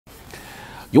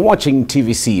You're watching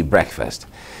TVC Breakfast.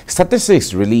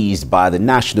 Statistics released by the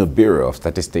National Bureau of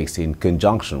Statistics in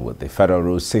conjunction with the Federal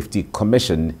Road Safety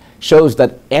Commission shows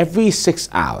that every 6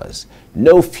 hours,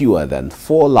 no fewer than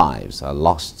 4 lives are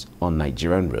lost on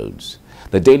Nigerian roads.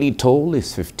 The daily toll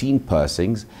is 15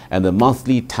 persons and the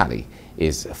monthly tally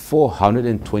is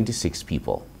 426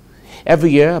 people.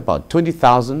 Every year, about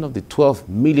 20,000 of the 12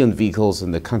 million vehicles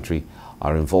in the country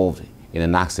are involved in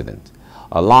an accident.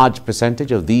 A large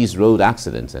percentage of these road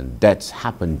accidents and deaths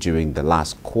happen during the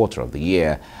last quarter of the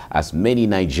year as many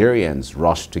Nigerians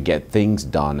rush to get things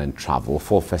done and travel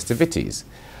for festivities.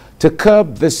 To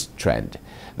curb this trend,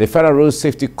 the Federal Road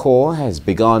Safety Corps has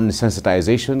begun a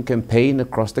sensitization campaign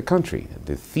across the country.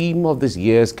 The theme of this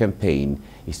year's campaign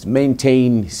is to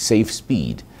maintain safe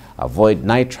speed, avoid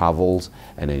night travels,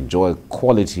 and enjoy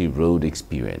quality road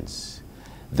experience.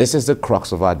 This is the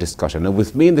crux of our discussion. And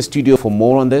with me in the studio for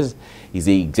more on this is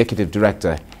the Executive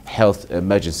Director, Health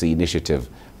Emergency Initiative,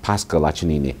 Pascal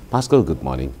Achinini. Pascal, good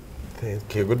morning.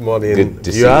 Thank you. Good morning. Good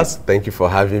to see you. Thank you for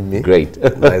having me. Great.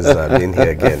 Nice being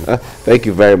here again. Thank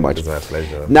you very much. It's my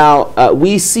pleasure. Now,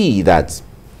 we see that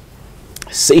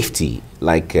safety,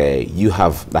 like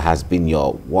that has been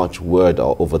your watchword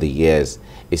over the years,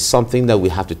 is something that we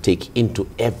have to take into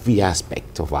every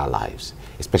aspect of our lives,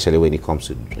 especially when it comes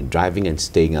to driving and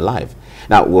staying alive.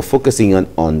 Now, we're focusing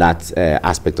on that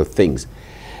aspect of things.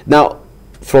 Now,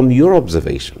 from your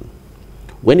observation,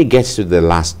 when it gets to the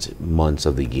last months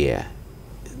of the year,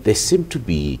 there seem to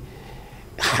be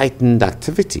heightened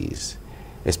activities,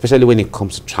 especially when it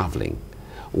comes to traveling.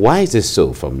 Why is this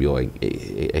so from your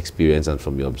experience and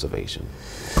from your observation?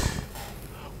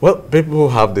 Well, people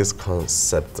have this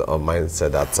concept or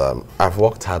mindset that I've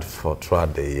worked hard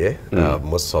throughout the year,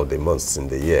 most of the months in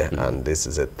the year, and this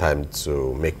is a time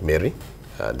to make merry.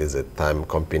 This is a time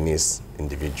companies,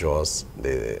 individuals,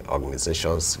 the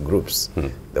organizations, groups,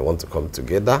 they want to come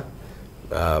together.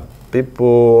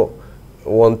 People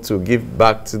want to give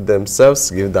back to themselves,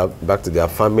 give that back to their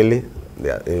family,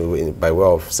 by way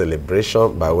of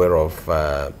celebration, by way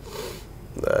of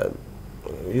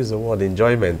use the word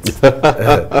enjoyment.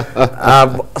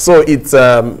 So it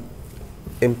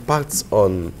impacts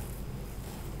on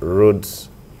road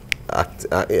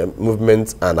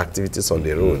movement and activities on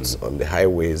the roads, on the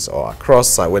highways, or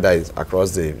across, whether it's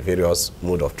across the various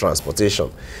mode of transportation.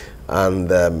 And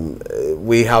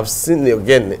we have seen,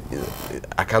 again,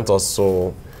 I can't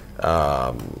also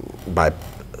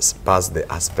bypass the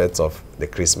aspects of the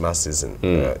Christmas season.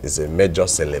 It's a major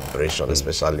celebration,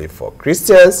 especially for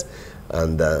Christians.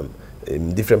 And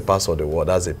in different parts of the world,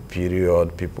 that's a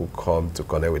period people come to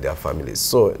connect with their families.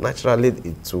 So naturally,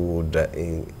 it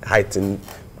would heighten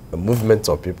the movement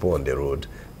of people on the road.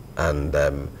 And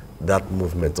that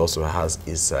movement also has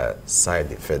its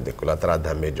side effect, the collateral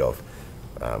damage of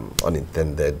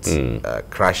unintended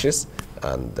crashes.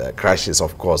 And crashes,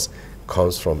 of course,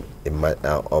 comes from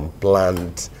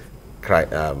unplanned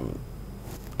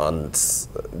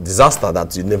disaster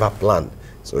that you never planned.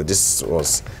 So this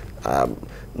was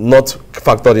not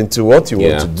factored into what you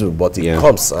want to do, but it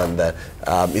comes, and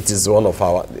it is one of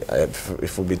our,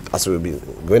 as we'll be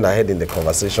going ahead in the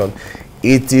conversation,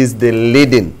 it is the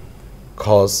leading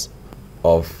cause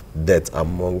of death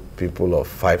among people of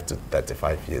 5 to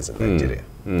 35 years in Nigeria.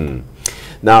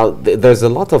 Now, there's a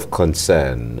lot of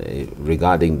concern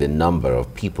regarding the number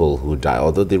of people who die,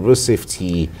 although the road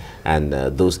safety and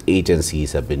those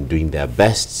agencies have been doing their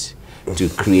best to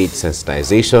create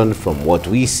sensitization from what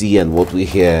we see and what we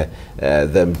hear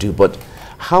them do. But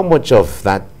how much of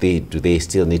that do they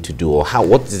still need to do, or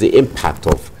what is the impact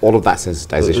of all of that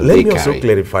sensitization Let me also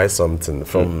clarify something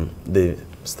from the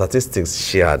statistics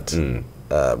shared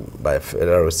by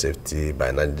Federal Road Safety,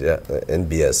 by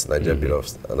NBS,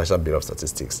 National Bureau of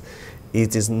Statistics.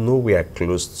 It is nowhere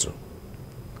close to.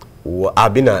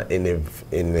 I've been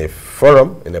in a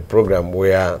forum, in a program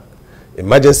where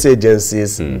emergency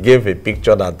agencies gave a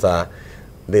picture that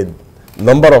the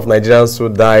number of Nigerians who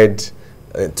died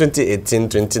 2018,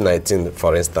 2019,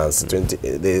 for instance,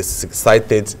 they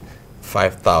cited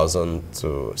 5,000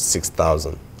 to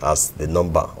 6,000 as the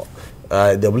number.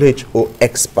 WHO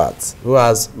experts who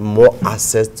has more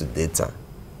access to data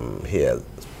here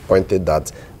pointed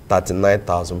that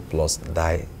 39,000 plus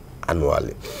die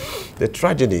annually. The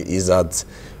tragedy is that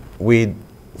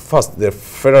first, the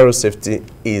Federal Road Safety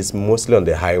is mostly on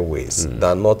the highways.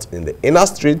 They're not in the inner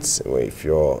streets. Where if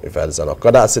there's an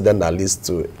Okada accident that leads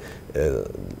to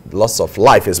loss of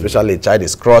life, especially a child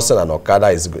is crossing and Okada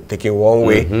is taking one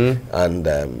way, and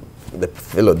the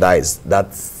fellow dies,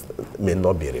 that's may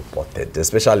not be reported,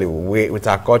 especially with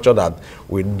our culture that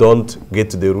we don't get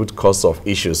to the root cause of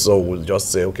issues. So we'll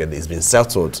just say, okay, it's been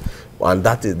settled, and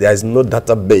there is no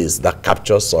database that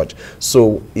captures such.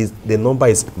 So the number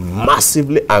is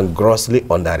massively and grossly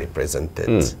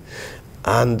underrepresented.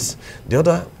 And the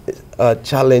other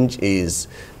challenge is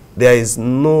there is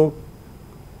no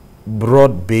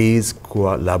broad-based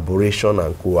collaboration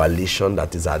and coalition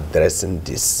that is addressing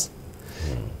this.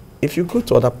 If you go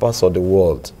to other parts of the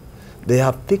world, they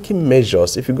have taken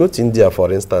measures. If you go to India,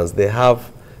 for instance, they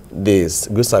have this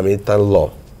Good Samaritan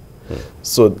law.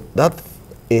 So that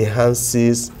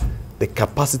enhances the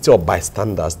capacity of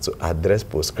bystanders to address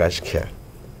post-crash care.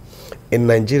 In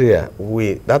Nigeria,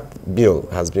 that bill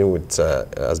has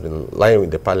been lying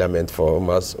with the parliament for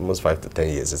almost 5 to 10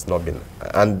 years. It's not been,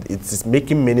 and it is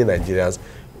making many Nigerians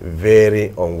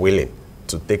very unwilling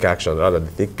to take action. Rather,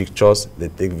 they take pictures, they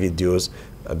take videos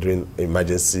during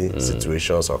emergency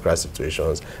situations or crisis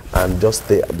situations, and just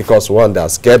stay, because one, they are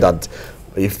scared that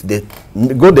if they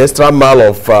go the extra mile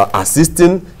of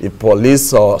assisting the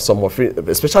police or some of it,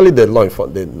 especially the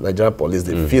Nigerian police,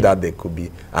 they feel that they could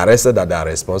be arrested, that they are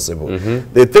responsible.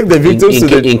 They take the victims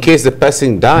in case the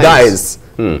person dies.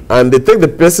 And they take the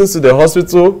persons to the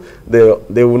hospital.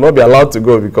 They will not be allowed to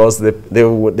go because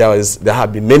there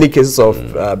have been many cases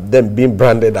of them being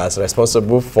branded as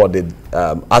responsible for the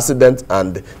accident,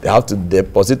 and they have to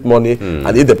deposit money.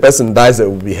 And if the person dies, they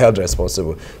will be held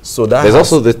responsible. So there's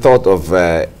also the thought of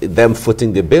them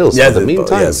footing the bills. Yes, in the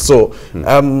meantime. Yes. So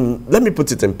let me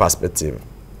put it in perspective.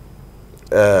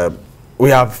 We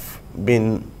have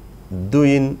been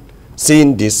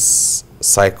seeing this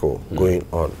cycle going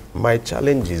on. My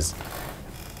challenge is,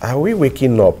 are we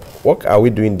waking up? What are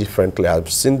we doing differently?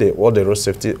 I've seen what the road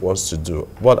safety wants to do,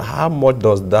 but how much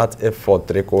does that effort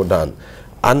trickle down?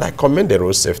 And I commend the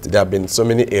road safety. There have been so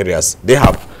many areas. They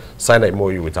have signed a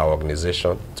MOU with our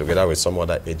organization, together with some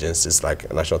other agencies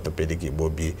like National Orthopedic,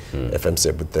 Ibobi,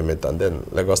 FMC Ebutemet, and then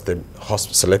Lagos State,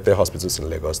 selected hospitals in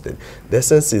Lagos State. The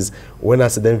essence is, when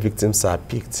accident victims are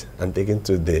picked and taken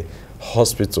to the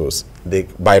hospitals,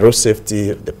 by road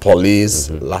safety, the police,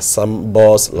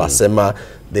 LASAMBOS, LASEMA,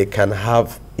 they can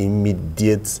have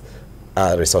immediate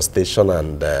resuscitation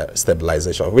and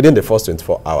stabilization within the first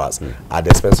 24 hours at the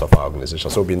expense of our organization.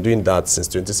 So we've been doing that since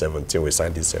 2017. We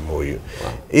signed this MOU.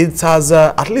 Wow. It has,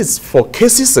 at least for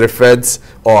cases referred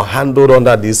or handled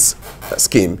under this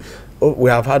scheme, we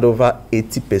have had over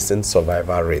 80%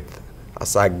 survival rate,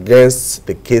 as against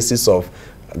the cases of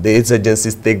the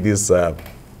agencies take these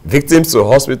victims to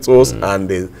hospitals and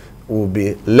they will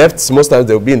be left. Most times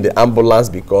they will be in the ambulance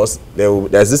because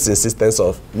there's this insistence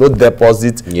of no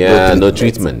deposit, no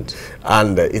treatment.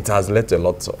 And it has led to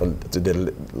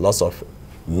the loss of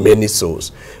many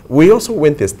souls. We also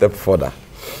went a step further.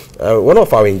 One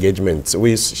of our engagements,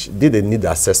 we did a need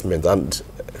assessment, and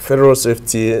Federal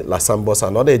Safety, LASAMBOS,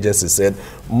 and other agencies said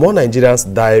more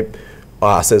Nigerians die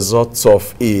as a result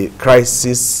of a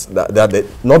crisis, that they're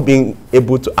not being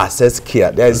able to access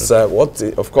care. There is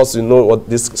of course, you know what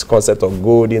this concept of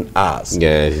golden hours.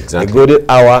 Yeah, exactly. The golden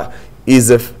hour is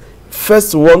the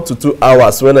first 1 to 2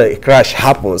 hours when a crash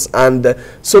happens, and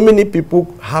so many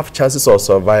people have chances of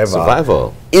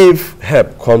survival if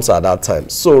help comes at that time.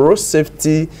 So road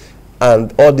safety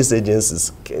and all these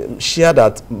agencies share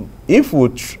that if we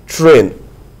train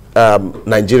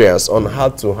Nigerians on how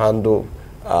to handle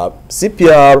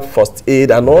CPR, first aid,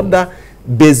 and other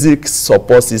basic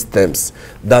support systems,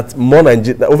 that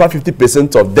over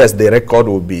 50% of deaths they record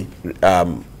will be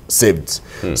saved.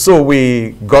 So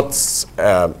we got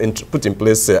put in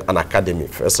place an academy,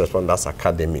 First Responders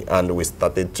Academy, and we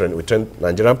started training. We trained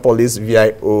Nigerian Police,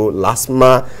 VIO,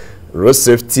 LASMA, road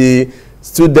safety,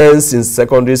 students in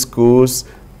secondary schools,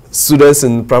 students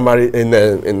in primary,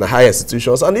 in higher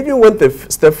institutions, and even went a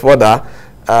step further.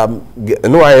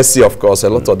 NYSC, of course, a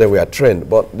lot of them were trained,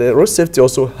 but the road safety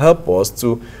also help us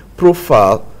to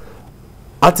profile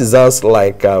artisans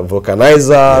like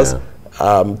vulcanizers,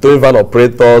 towing van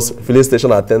operators, filling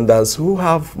station attendants, who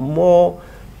have more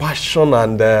passion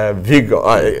and vigor,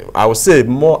 I would say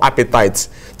more appetite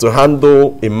to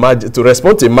handle, to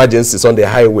respond to emergencies on the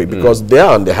highway, because they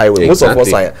are on the highway. Most of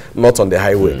us are not on the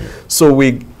highway. So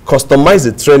we customize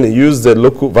the training, use the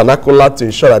local vernacular to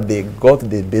ensure that they got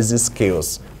the basic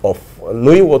skills of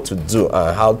knowing what to do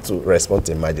and how to respond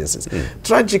to emergencies.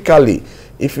 Tragically,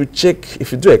 if you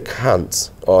do a count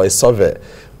or a survey,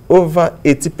 over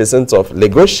 80% of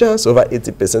Lagosians, over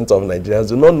 80% of Nigerians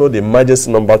do not know the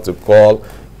emergency number to call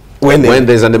when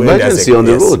there's an emergency on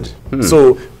the road.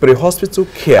 So pre-hospital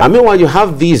care. I mean, while you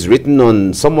have these written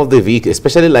on some of the vehicles,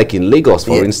 especially like in Lagos,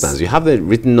 for instance, you have them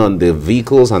written on the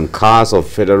vehicles and cars of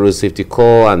Federal Safety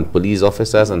Corps and police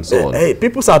officers and so on. Hey,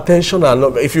 people's attention are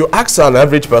not. If you ask an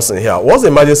average person here, what's the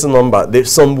emergency number?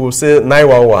 Some will say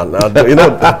 911. You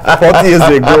know, 40 years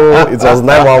ago it was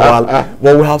 911.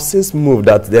 But we have since moved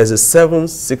that there's a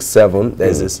 767,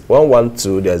 there's a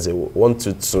 112, there's a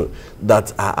 122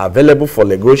 that are available for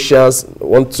Lagosians.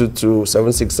 122,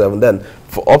 767. Then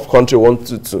for up country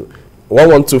 122,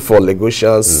 112 for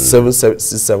Lagosians,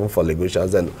 767 for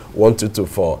Lagosians, and 122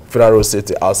 for Federal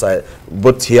City outside,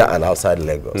 both here and outside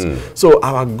Lagos. So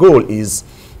our goal is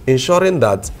ensuring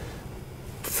that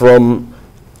from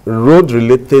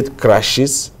road-related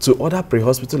crashes to other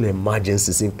pre-hospital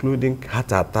emergencies, including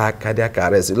heart attack, cardiac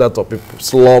arrest. A lot of people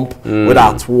slump, whether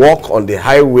at work, on the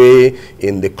highway,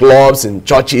 in the clubs, in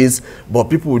churches, but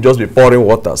people will just be pouring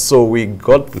water. So we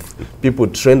got people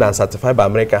trained and certified by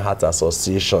American Heart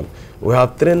Association. We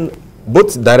have trained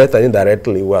both direct and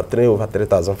indirectly. We have trained over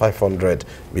 3,500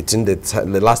 between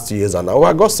the last 2 years, and now we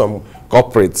have got some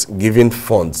corporates giving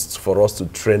funds for us to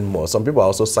train more. Some people are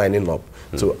also signing up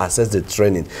to assess the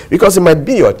training, because it might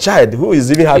be your child who is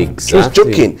even having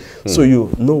choking, so you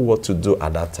know what to do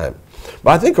at that time.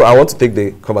 But I think I want to take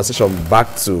the conversation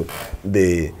back to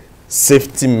the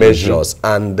safety measures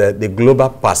and the global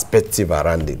perspective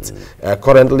around it.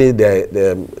 Currently,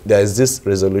 there is this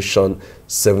resolution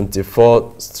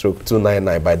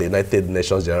 74/299 by the United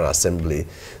Nations General Assembly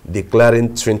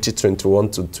declaring 2021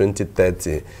 to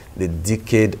 2030 the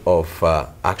decade of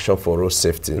action for road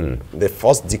safety. The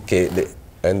first decade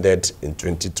ended in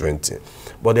 2020,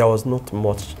 but there was not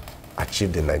much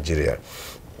achieved in Nigeria.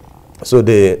 So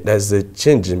there's a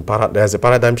change in there's a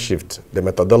paradigm shift. The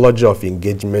methodology of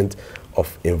engagement,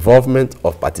 of involvement,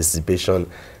 of participation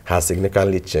has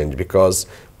significantly changed, because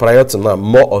prior to now,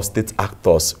 more of state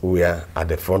actors were at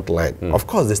the front line. Of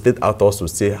course, the state actors will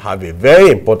still have a very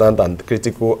important and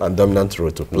critical and dominant role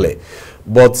to play.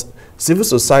 But civil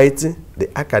society,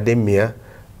 the academia,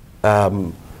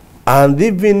 and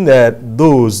even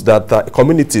those that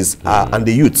communities and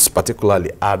the youths particularly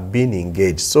are being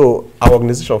engaged. So our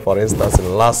organization, for instance, in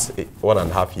the last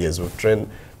 1.5 years, we've trained,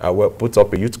 we put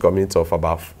up a youth community of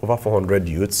about over 400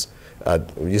 youths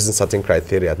using certain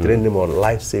criteria, training them on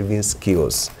life-saving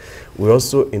skills. We're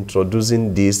also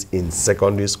introducing this in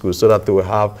secondary school so that we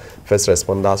have first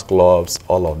responders clubs,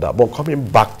 all of that. But coming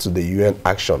back to the UN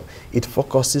action, it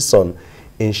focuses on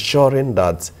ensuring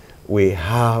that we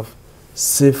have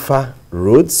safer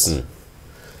roads,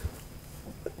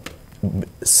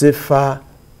 safer,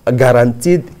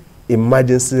 guaranteed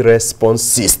emergency response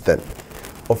system.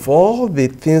 Of all the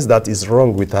things that is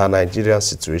wrong with our Nigerian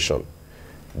situation,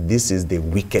 this is the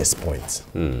weakest point.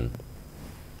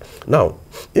 Now,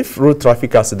 if road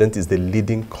traffic accident is the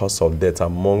leading cause of death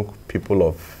among people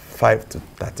of 5 to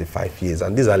 35 years,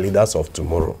 and these are leaders of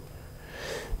tomorrow,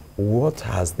 what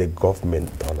has the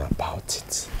government done about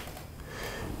it?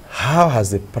 How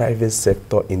has the private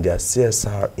sector in their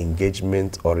CSR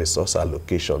engagement or resource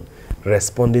allocation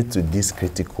responded to these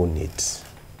critical needs?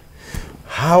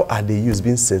 How are the youth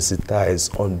being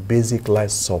sensitized on basic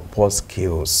life support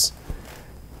skills?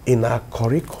 In our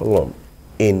curriculum,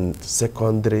 in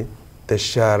secondary,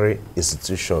 tertiary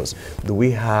institutions, do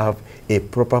we have a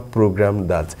proper program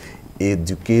that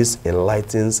educates,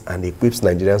 enlightens, and equips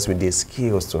Nigerians with the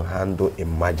skills to handle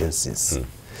emergencies?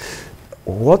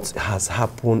 What has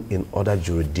happened in other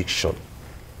jurisdictions?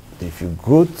 If you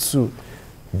go to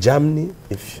Germany,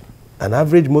 if an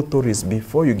average motorist,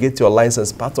 before you get your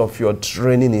license, part of your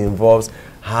training involves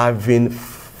having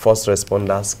first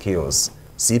responder skills,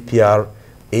 CPR,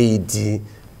 AED,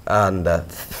 and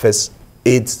first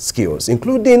aid skills,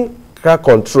 including car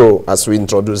control, as we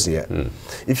introduce here.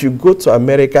 If you go to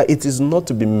America, it is not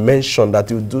to be mentioned that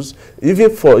you do,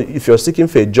 even if you're seeking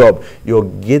for a job, you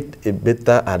get a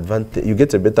better advantage. You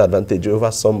get a better advantage over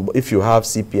some if you have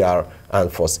CPR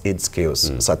and first aid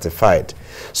skills certified.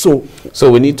 So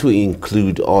we need to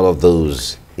include all of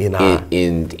those in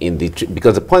the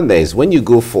because the point there is, when you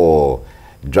go for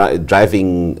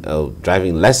driving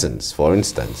lessons, for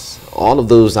instance, all of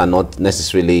those are not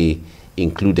necessarily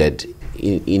included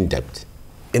in depth.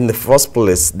 In the first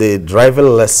place, the driving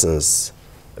lessons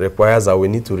requires that we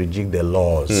need to rejig the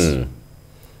laws.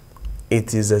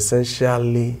 It is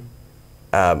essentially,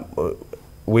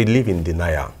 we live in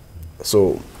denial.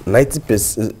 So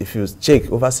 90%, if you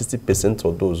check, over 60%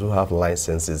 of those who have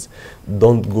licenses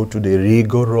don't go to the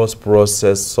rigorous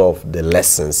process of the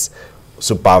lessons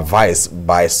supervised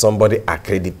by somebody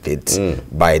accredited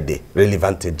by the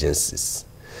relevant agencies.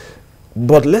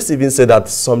 But let's even say that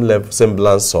some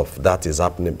semblance of that is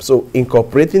happening. So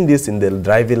incorporating this in the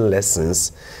driving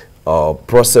lessons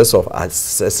process of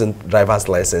assessing driver's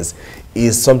license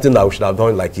is something that we should have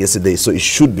done like yesterday. So it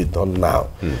should be done now.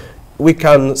 We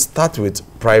can start with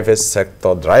private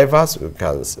sector drivers. We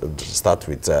can start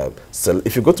with,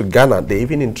 if you go to Ghana, they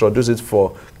even introduce it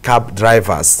for cab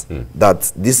drivers,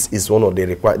 that this is one of the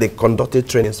required, they conducted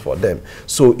trainings for them.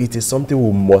 So it is something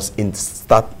we must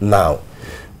start now.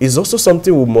 It's also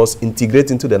something we must integrate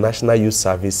into the National Youth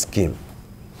Service Scheme.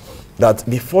 That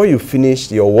before you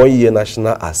finish your 1-year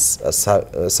national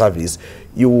service,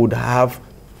 you would have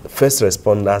first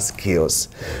responder skills.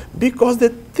 Because the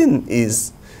thing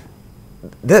is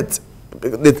that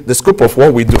the scope of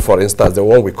what we do, for instance, the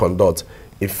one we conduct,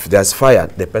 if there's fire,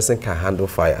 the person can handle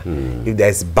fire. If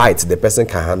there's bite, the person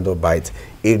can handle bite.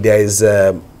 If there is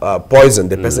poison,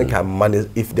 the person can manage.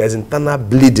 If there's internal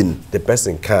bleeding, the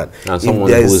person can. And someone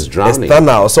who is drowning.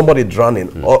 External, or somebody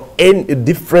drowning, or in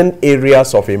different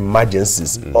areas of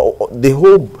emergencies, or the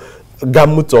whole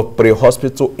gamut of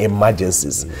pre-hospital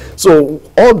emergencies. So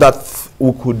all that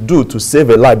we could do to save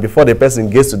a life before the person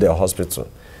gets to the hospital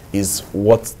is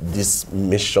what this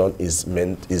mission is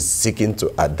seeking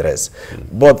to address.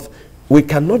 But we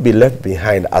cannot be left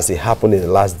behind as it happened in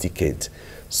the last decade.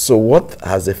 So what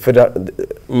has the federal,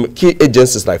 key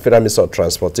agencies like Federal Ministry of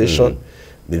Transportation,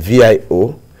 the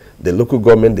VIO, the local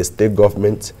government, the state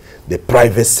government, the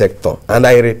private sector, and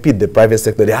I repeat, the private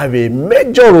sector, they have a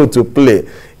major role to play.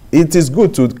 It is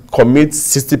good to commit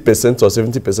 60% or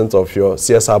 70% of your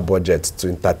CSR budget to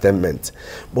entertainment.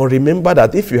 But remember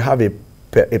that if you have an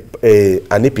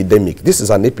epidemic, this is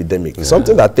an epidemic,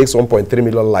 something that takes 1.3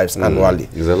 million lives annually.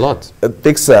 It's a lot. It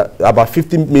takes about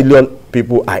 50 million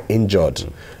people are injured.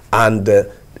 And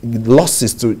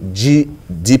losses to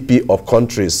GDP of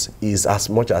countries is as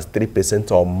much as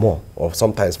 3% or more, or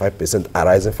sometimes 5%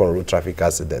 arising from road traffic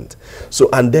accident. So,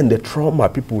 and then the trauma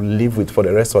people live with for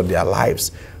the rest of their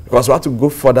lives. Because we have to go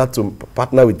further to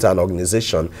partner with an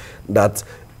organization that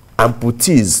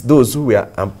amputees, those who were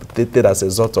amputated as a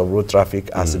result of road traffic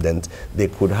accident, they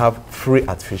could have free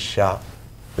artificial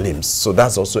limbs. So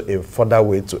that's also a further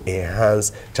way to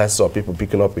enhance chances of people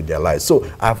picking up with their lives. So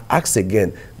I've asked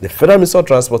again, the Federal Ministry of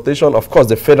Transportation, of course,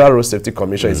 the Federal Road Safety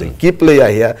Commission is a key player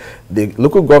here, the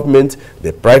local government,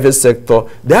 the private sector,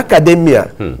 the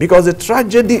academia, because the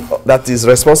tragedy that is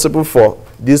responsible for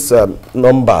these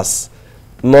numbers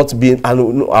not being,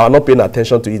 and are not paying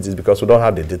attention to it, is because we don't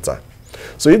have the data.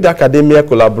 So if the academia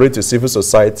collaborates with civil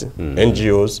society,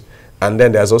 NGOs, and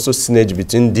then there's also synergy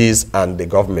between these and the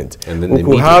government, and then we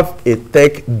could have a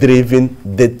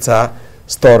tech-driven data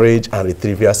storage and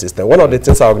retrieval system. One of the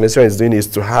things our organization is doing is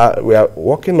to have, we are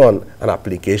working on an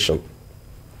application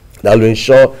that will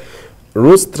ensure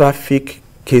road traffic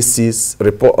cases,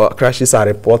 crashes are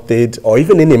reported, or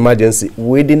even in emergency,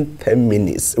 within 10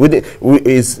 minutes.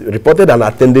 Is reported and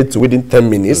attended to within 10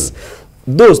 minutes.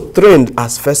 Those trained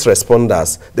as first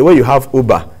responders, the way you have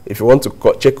Uber, if you want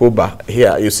to check Uber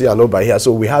here, you see an Uber here.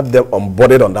 So we have them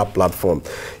onboarded on that platform.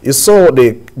 You saw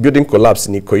the building collapse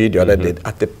in Ikoyi the other day.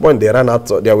 At the point they ran out,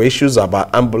 there were issues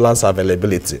about ambulance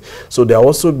availability. So there will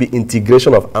also be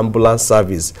integration of ambulance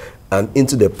service and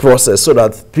into the process, so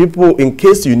that people, in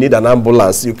case you need an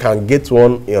ambulance, you can get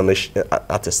one on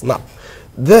at a snap.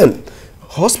 Then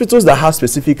hospitals that have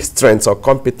specific strengths or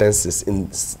competencies in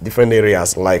different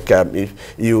areas, like if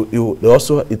it will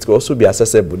also be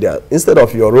accessible there. Instead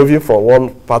of you're roving from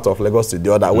one part of Lagos to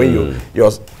the other, when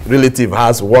your relative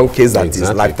has one case that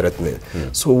is life-threatening.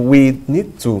 So we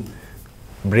need to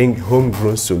bring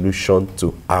homegrown solution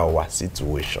to our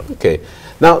situation. Okay.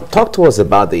 Now, talk to us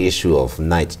about the issue of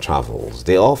night travels.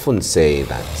 They often say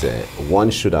that one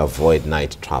should avoid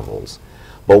night travels.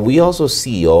 But we also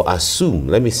see, or assume,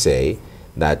 let me say,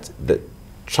 that the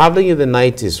traveling in the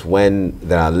night is when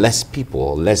there are less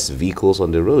people, less vehicles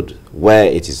on the road, where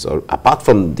it is, apart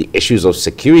from the issues of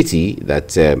security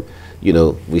that, you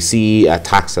know, we see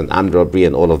attacks and armed robbery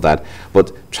and all of that,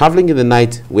 but traveling in the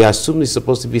night, we assume is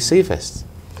supposed to be safest.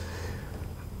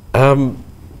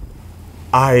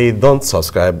 I don't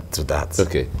subscribe to that.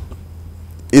 Okay.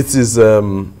 It is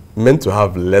meant to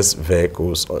have less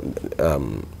vehicles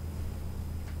on,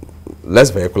 less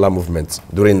vehicular movement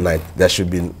during night. There should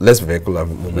be less vehicular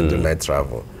movement during night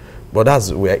travel. But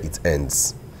that's where it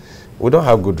ends. We don't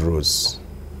have good roads.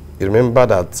 You remember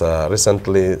that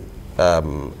recently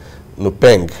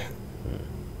Nupeng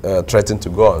threatened to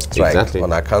go on strike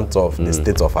on account of the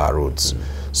state of our roads.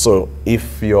 So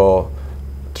if you're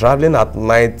traveling at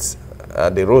night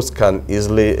the roads can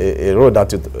easily, a road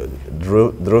that you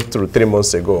drove through 3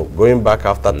 months ago, going back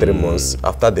after 3 months,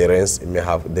 after the rains, it may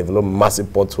have developed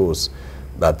massive potholes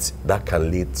that can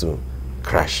lead to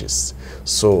crashes.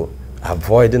 So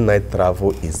avoiding night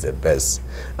travel is the best.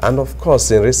 And of course,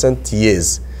 in recent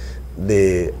years,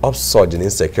 the upsurge in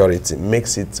insecurity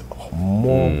makes it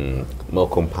more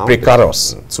compounded,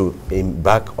 precarious to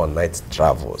embark on night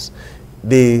travels.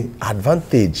 The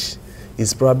advantage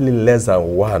is probably less than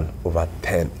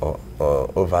 1/10 or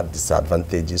over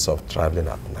disadvantages of traveling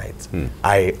at night.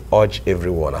 I urge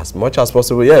everyone, as much as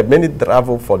possible. Yeah, many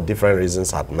travel for different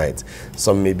reasons at night.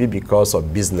 Some may be because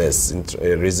of business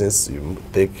reasons. You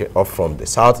take off from the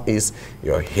southeast,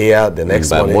 you're here the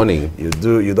next morning.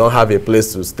 You don't have a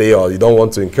place to stay, or you don't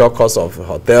want to incur cost of a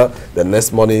hotel. The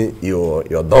next morning you're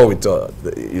done with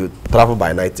you travel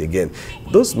by night again.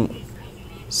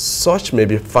 Such may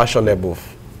be fashionable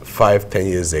 5-10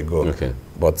 years ago. Okay.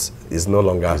 But it's no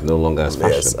longer as fashionable.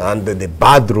 Yes, and the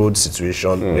bad road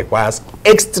situation requires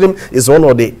extreme. Is one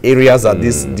of the areas that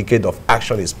this decade of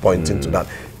action is pointing to. That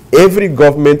every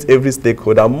government, every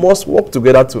stakeholder must work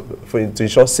together to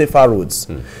ensure safer roads,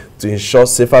 to ensure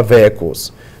safer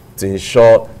vehicles, to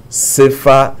ensure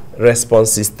safer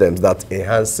response systems that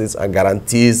enhances and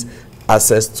guarantees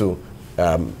access to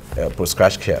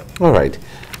post-crash care. All right.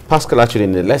 Pascal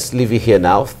Achudine, let's leave you here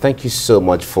now. Thank you so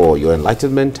much for your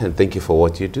enlightenment, and thank you for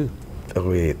what you do.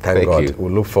 We thank God. We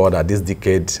look forward that this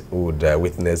decade would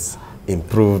witness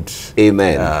improved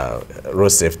road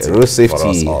safety, for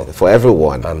us all. For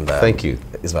everyone. And thank you.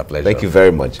 It's my pleasure. Thank you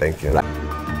very much. Thank you.